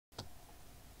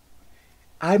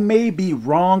I may be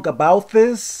wrong about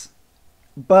this,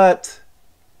 but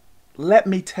let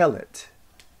me tell it.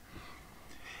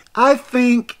 I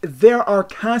think there are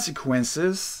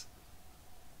consequences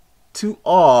to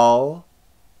all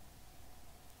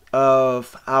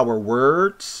of our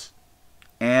words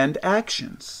and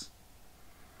actions.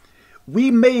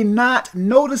 We may not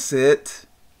notice it,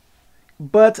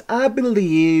 but I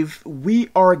believe we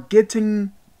are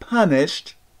getting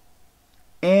punished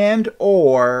and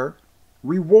or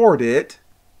rewarded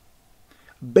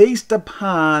based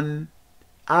upon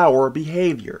our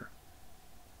behavior.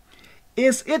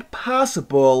 Is it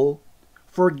possible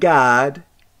for God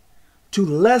to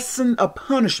lessen a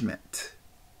punishment?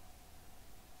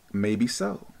 Maybe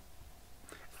so.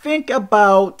 Think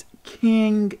about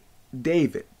King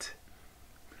David.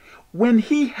 When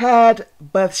he had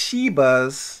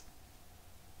Bathsheba's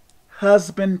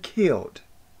husband killed,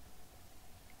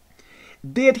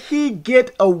 did he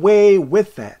get away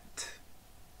with that?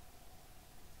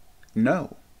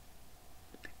 No.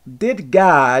 Did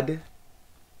God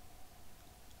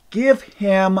give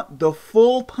him the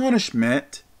full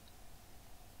punishment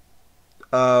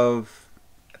of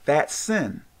that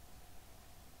sin?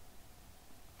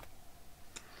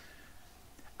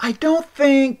 I don't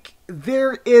think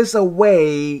there is a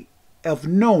way of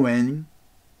knowing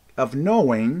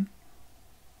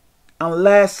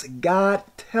unless God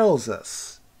tells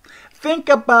us. Think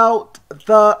about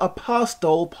the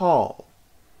Apostle Paul.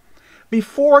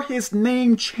 Before his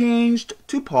name changed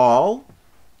to Paul,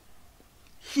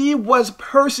 he was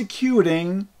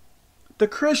persecuting the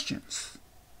Christians.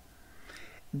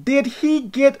 Did he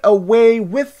get away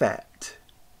with that?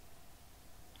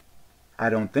 I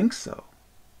don't think so.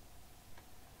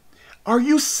 Are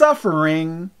you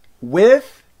suffering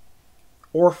with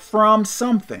or from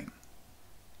something?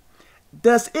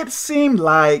 Does it seem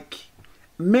like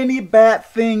many bad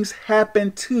things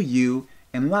happen to you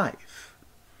in life?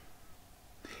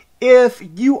 If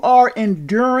you are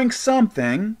enduring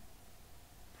something,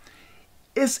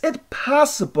 is it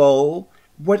possible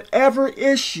whatever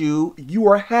issue you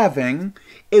are having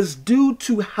is due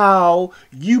to how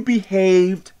you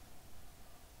behaved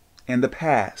in the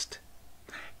past?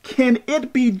 Can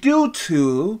it be due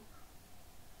to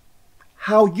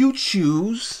how you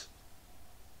choose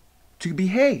to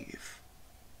behave?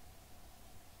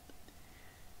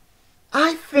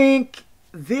 I think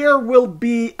there will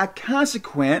be a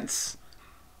consequence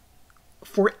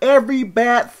for every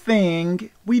bad thing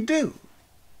we do,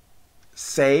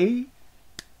 say,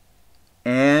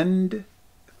 and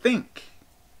think.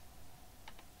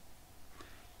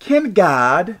 Can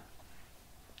God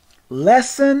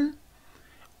lessen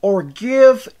or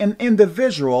give an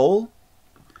individual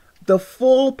the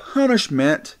full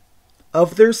punishment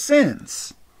of their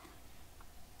sins?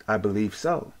 I believe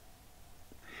so.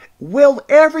 Will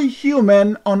every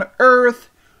human on earth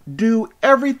do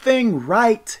everything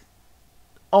right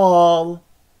all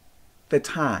the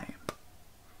time?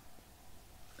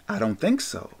 I don't think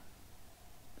so.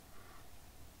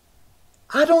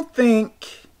 I don't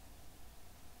think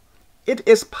it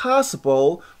is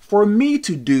possible for me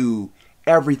to do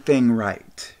everything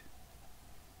right.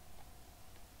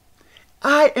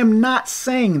 I am not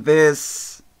saying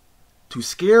this to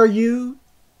scare you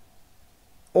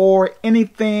or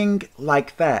anything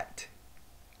like that.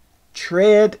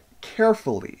 Tread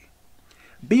carefully.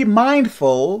 Be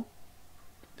mindful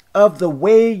of the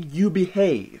way you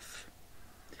behave.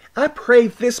 I pray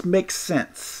this makes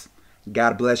sense.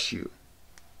 God bless you.